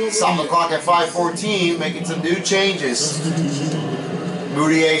second. Stop the clock at 5:14, making some new changes.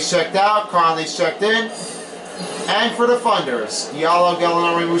 Moutier's checked out. Conley's checked in. And for the Thunders, Diallo,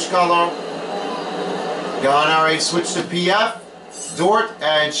 Gallinari, Muscala. Gallinari switched to PF. Dort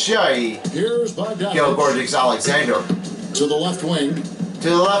and Shea. Here's Bogdanovich. Gilgeous-Alexander. To the left wing. To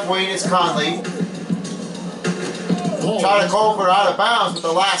the left wing is Conley. Try to call for out of bounds with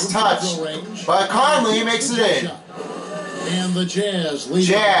the last touch. But Conley makes it in. And the Jazz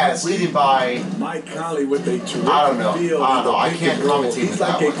leading by Mike Conley with a terrific I don't know. I can't commentate He's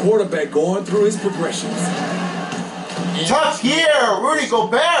like a quarterback going through his progressions. Tough here. Rudy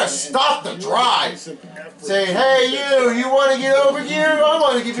Gobert stopped the drive. Saying, hey, you want to get over here? I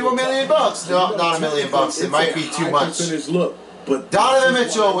want to give you $1 million. No, not $1 million. It might be too much. Donovan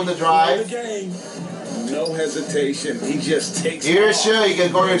Mitchell with the drive. No hesitation. He just takes it. Here's Shea.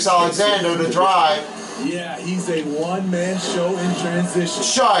 Gilgeous-Alexander to drive. Yeah, he's a one-man show in transition.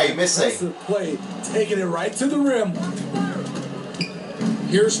 Shea missing. That's the play, taking it right to the rim.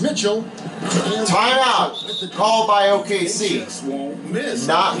 Here's Mitchell. Timeout called by OKC.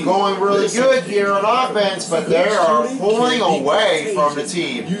 Not going really good here on offense, but they are pulling away from the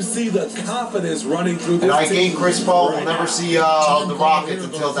team. You see the confidence running through this and I team. think Chris Paul will never see the Rockets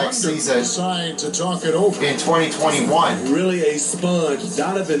until next season in 2021. Really a sponge.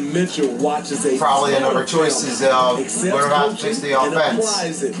 Donovan Mitchell watches a probably another choice is we're about to fix the offense.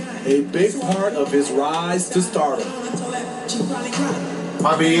 Applies it. A big part of his rise to stardom.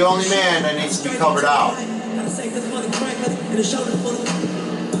 Might be the only man that needs to be covered out.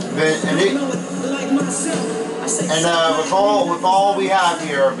 With all we have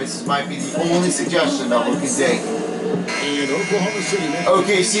here, this might be the only suggestion that we can take. And Oklahoma City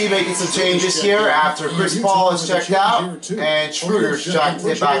OKC making some changes here after Chris Paul is checked out and Schroeder's checked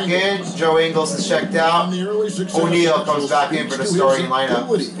it back in. Joe Ingles is checked out. O'Neal comes back in for the starting lineup.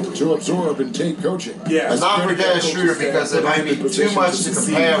 To absorb and take coaching. Yeah, but not for Dennis Schroeder because it might be too much to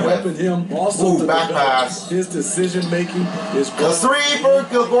compare with. Ooh, back pass. His decision making is the three for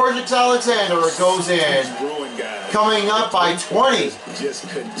Gilgeorgis Alexander goes in. Coming up by 20. Just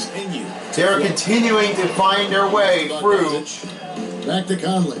continue. They're continuing to find their way through. Back to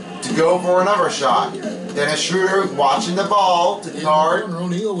Conley. To go for another shot. Dennis Schroeder watching the ball to guard.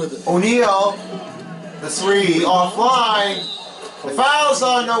 O'Neal with it. O'Neal, the three offline. The foul's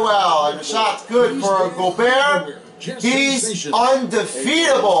on Noel, and the shot's good for Gobert. He's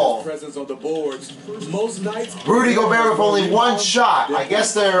undefeatable. Presence on the boards. Most nights, Rudy Gobert with only one shot. I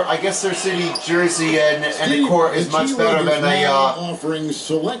guess their city jersey and the court is much better than a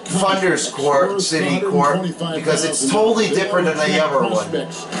Thunder's court, city court, because it's totally different than the other one.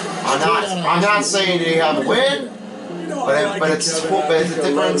 I'm not saying they have a win. But it's a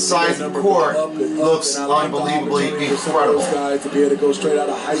different size of court. Looks unbelievably incredible.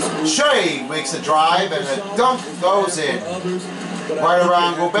 Shea makes a drive and a dunk goes in. Right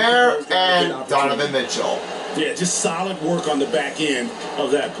around Gobert and Donovan Mitchell. Yeah, just solid work on the back end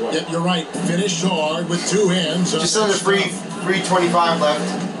of that play. Yep, you're right. Finish hard with two hands. Just under 3:25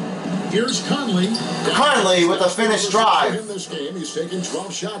 left. Here's Conley. Conley with a finished drive. In this game, he's taken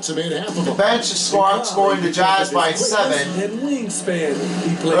 12 shots and made half of them. The bench is scoring the Jazz by 7. And wingspan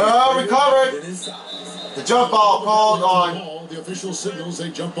he played. Recovered. The jump ball called on the official signals a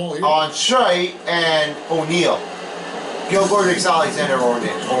jump ball here. On Shea and O'Neal. Gilgeorgis Alexander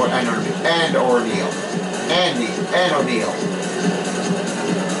and O'Neal.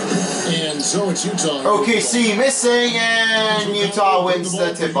 And so it's Utah. OKC missing, and Utah wins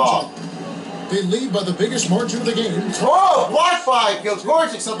the tip-off. They lead by the biggest margin of the game. Oh, blocked by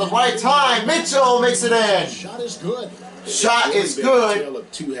Gilgeorgis at the right time. Mitchell makes it in. Shot is good. Shot is good.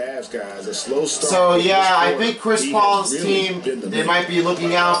 Two halves, guys. A slow start. So yeah, I think Chris Paul's team, they might be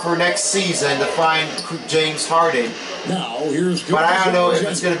looking out for next season to find James Harden. Now here's. But I don't know if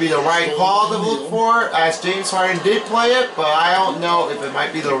it's going to be the right call to look for, as James Harden did play it. But I don't know if it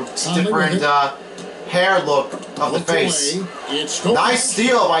might be the different hair look of the face. Nice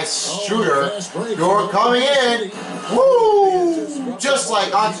steal by Schroeder. You're coming in. Woo! Just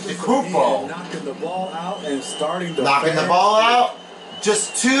like Antetokounmpo. Knocking the ball out and starting to knocking the ball out.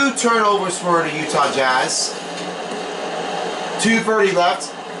 Just 2 turnovers for the Utah Jazz. 2:30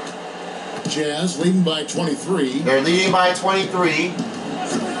 left. Jazz leading by 23. They're leading by 23.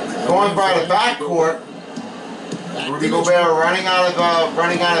 Going by the backcourt. Rudy Gobert running out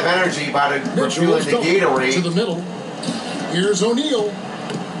of energy by refueling the Gatorade. To the middle. Here's O'Neal.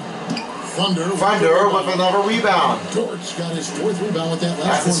 Thunder with another rebound. Dortz got his 4th rebound with that last one.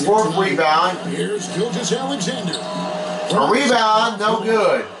 That's his 4th rebound. Here's Gilgeorgis Alexander. A rebound, no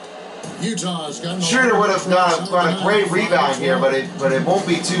good. Utah's got Schroeder would have got a great rebound here, but it won't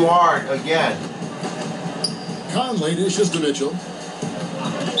be too hard again. Conley dishes to Mitchell.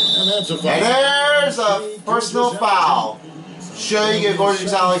 And that's a foul. And there's a personal foul. Shea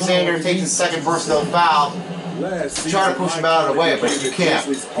Gilgeorgis Alexander takes his 2nd personal foul. Trying to push him out of the way, but you can't.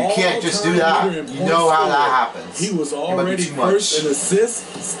 You can't just do that. You know how that happens. He was already first in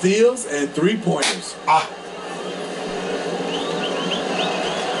assists, steals, and 3-pointers.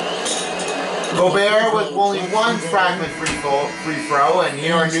 Gobert with only 1 fragment free throw, and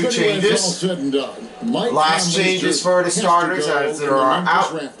here are new changes. Last changes for the starters as there are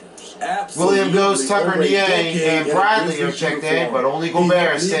out. William goes, Tucker Niang and Bradley are checked in, but only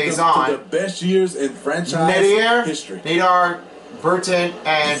Gobert stays on. The best years in franchise history. Nadar, Burton,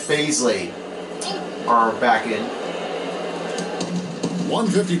 and Baisley are back in.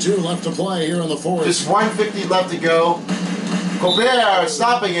 1:52 left to play here in the 4th. Just 1:50 left to go. Gobert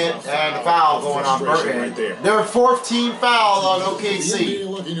stopping it, and the foul going on Burton. Their 4th team foul on OKC.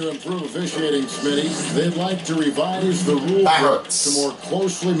 Looking to improve officiating, Smitty. They'd like to revise the rule to more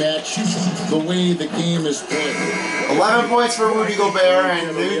closely match the way the game is played. 11 points for Rudy Gobert,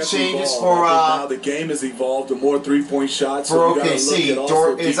 and new changes for now the game has evolved to more 3-point shots for OKC.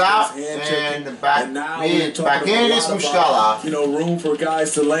 Dort is out, and back in is Muscala. You know, room for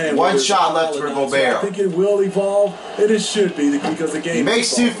guys to land. 1 shot left for Gobert. I think it will evolve, and it should be because the game. He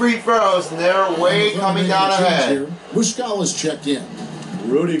makes 2 free throws, and they're way coming down ahead. Muscala's checked in.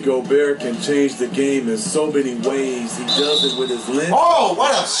 Rudy Gobert can change the game in so many ways. He does it with his length. Oh,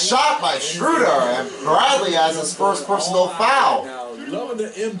 what a shot by Schroeder! And Bradley has his 1st personal foul. Now, loving the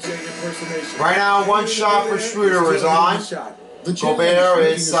MJ impersonation. Right now, 1 shot for Schroeder is on. Gobert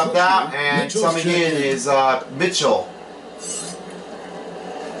is subbed out, and coming in is Mitchell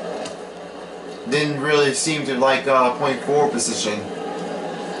Didn't really seem to like point forward position.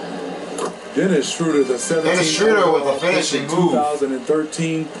 Dennis Schroeder, the 17th Dennis Schroeder with a finishing move.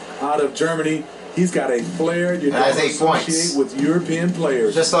 2013 out of Germany. He's got a flair you don't associate with European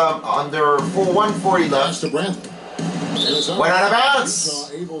players. Just under 140 left. Went out of bounds. That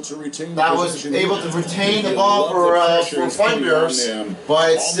was able to retain the ball for Thunders,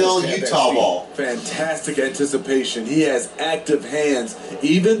 but it's still Utah ball. Fantastic anticipation. He has active hands.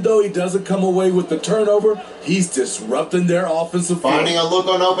 Even though he doesn't come away with the turnover, he's disrupting their offensive play. Finding a look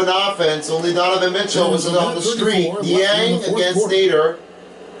on open offense. Only Donovan Mitchell was on the street. Niang against Nader.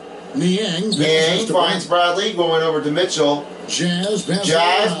 Niang finds Bradley going over to Mitchell. Jazz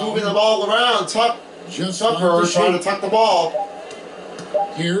moving the ball around. Tucker trying to tuck the ball.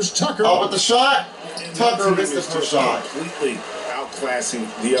 Here's Tucker. Up with the shot. Tucker missed the first shot. Completely outclassing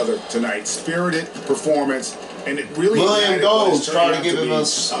the other tonight. Spirited performance, and it really. William Goes trying to give him the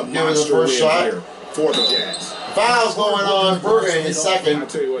first shot for the Jazz. Fouls going on. Burton is second.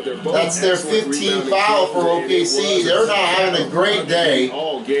 That's their 15th foul for OKC. They're not having a great day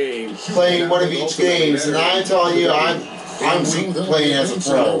playing one of each games, and I'm telling you, I'm weak playing as a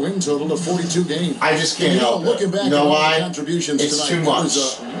pro. I just can't help it. You know why? It's too much.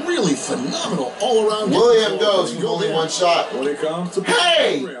 Really phenomenal all-around. William Goes with only one shot. When it comes to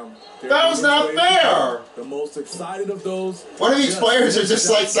hey! That was not fair! The most excited of those. One of these players are just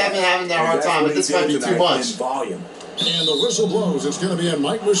like having their hard time, but this might be too much. And the whistle blows. It's going to be a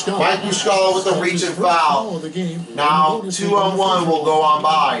Mike Muscala. Mike Muscala with a reach and foul. Now 2-on-1 will go on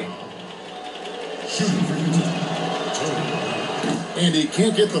by. And he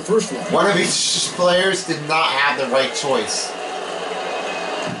can't get the first one. One of these players did not have the right choice.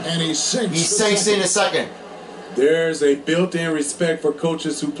 And he sinks. He sinks in a second. There's a built-in respect for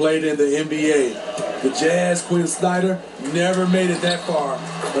coaches who played in the NBA. The Jazz, Quinn Snyder, never made it that far.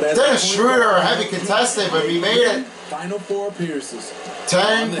 But as Dennis Schroeder, a heavy contestant, but he made it. Final 4 appearances.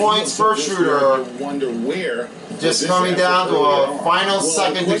 10 points for Schroeder. Wonder where. Just coming down to a final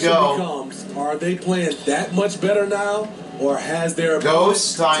second to go. Becomes, are they playing that much better now, or has their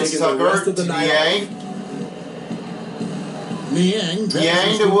Ghost times Tucker to Niang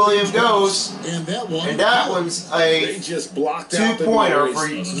to William Goes, and that one's a 2-pointer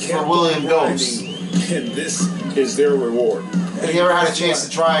for William Goes. And this is their reward. He never had a chance to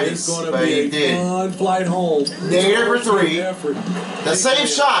try this, but he did. Fun flight home. Nader for 3. The same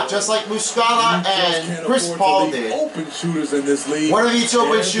shot, just like Muscala and Chris Paul did. Open shooters in this league. One of each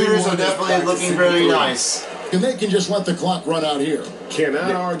open shooters are definitely looking very nice. And they can just let the clock run out here.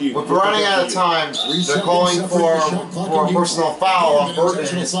 Cannot argue. We're running out of time. They're calling for a personal foul on Burton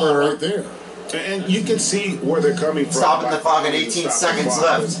in his third. Right there. And you can see where they're coming from. Stopping the clock at 18 seconds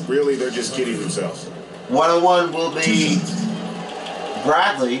left. Really, they're just kidding themselves. 1-on-1 will be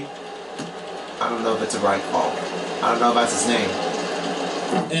Bradley. I don't know if it's a right call. I don't know if that's his name.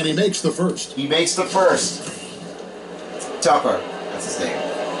 And he makes the first. He makes the first. Tucker. That's his name.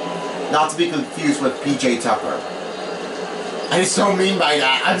 Not to be confused with PJ Tucker. I just don't mean by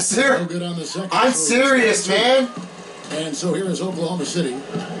that. I'm serious. I'm serious, man. And so here is Oklahoma City.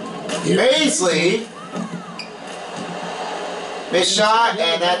 Maisley. Missed shot,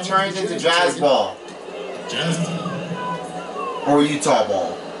 and that turns into Jazz ball. Or Utah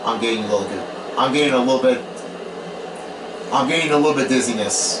ball. I'm getting a little bit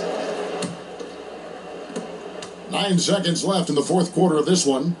dizziness. 9 seconds left in the fourth quarter of this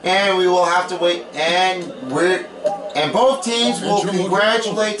one. And we will have to wait. And both teams will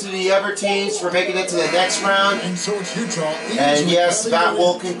congratulate to the other teams for making it to the next round. And so it's Utah. And yes, that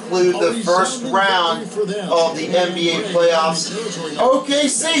will conclude the first round of the NBA playoffs.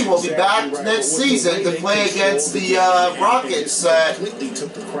 OKC will be back next season to play against the Rockets at the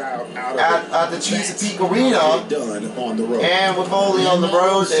Chesapeake Arena. And with Foley on the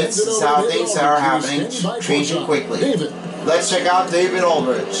road, this is how things are happening, changing quickly. Let's check out David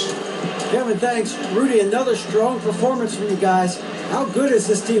Aldridge. Kevin, thanks. Rudy, another strong performance from you guys. How good is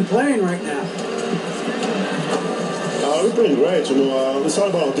this team playing right now? We're playing great. It's all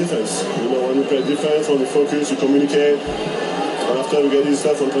about defense. When we play defense, when we focus, we communicate, and after we get this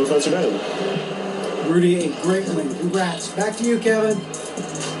stuff on the offensive end. Rudy, a great win. Congrats. Back to you, Kevin.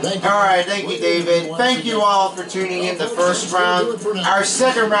 Alright, thank you, David. Thank you all for tuning in the first round. Our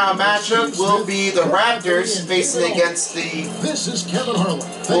second round matchup will be the Raptors facing against the... This is Kevin Harlan.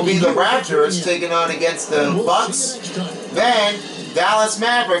 Will be the Raptors taking on against the Bucks. Then, Dallas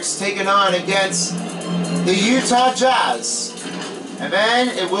Mavericks taking on against the Utah Jazz. And then,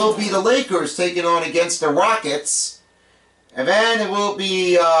 it will be the Lakers taking on against the Rockets. And then, it will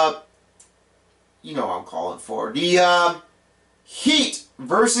be, you know what I'm calling for. The Heat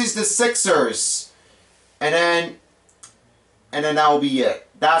versus the Sixers. And then that will be it.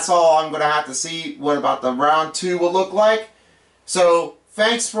 That's all I'm going to have to see what about the round 2 will look like. So,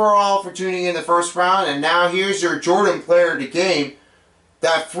 thanks for all for tuning in the first round. And now here's your Jordan player of the game.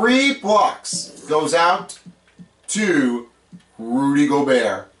 That free blocks goes out to Rudy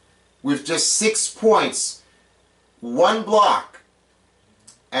Gobert. With just 6 points, 1 block,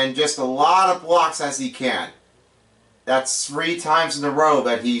 and just a lot of blocks as he can. That's 3 times in a row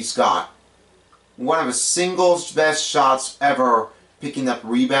that he's got. One of his single best shots ever, picking up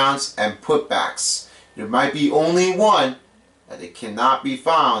rebounds and putbacks. There might be only one that it cannot be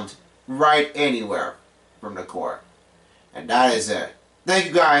found right anywhere from the court. And that is it. Thank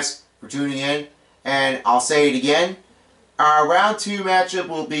you guys for tuning in. And I'll say it again. Our round 2 matchup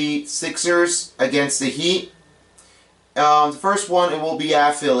will be Sixers against the Heat. The first one, it will be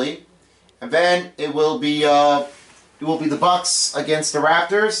at Philly. And then it will be the Bucks against the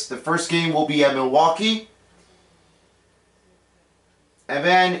Raptors. The first game will be at Milwaukee. And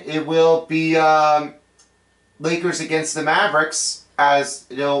then it will be Lakers against the Mavericks, as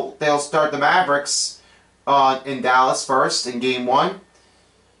they'll start the Mavericks in Dallas first in Game 1.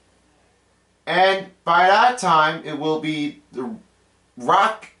 And by that time, it will be the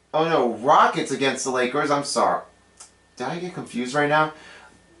Rockets against the Lakers. I'm sorry. Did I get confused right now?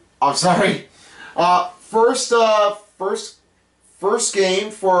 I'm sorry. First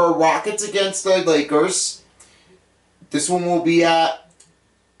game for Rockets against the Lakers. This one will be at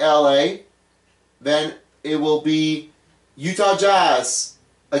LA. Then it will be Utah Jazz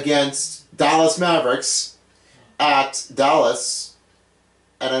against Dallas Mavericks at Dallas.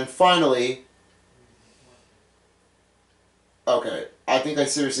 And then finally, okay, I think I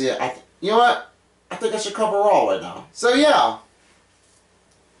seriously, you know what? I think I should cover all right now. So yeah,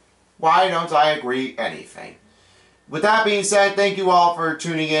 why don't I agree anything? With that being said, thank you all for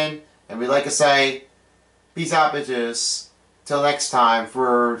tuning in, and we'd like to say, peace out, bitches. Till next time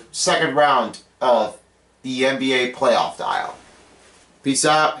for second round of the NBA playoff dial. Peace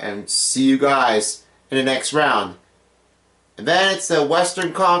out, and see you guys in the next round. And then it's the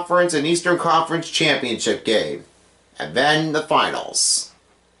Western Conference and Eastern Conference Championship game. And then the finals.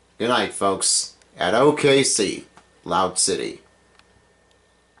 Good night, folks, at OKC, Loud City.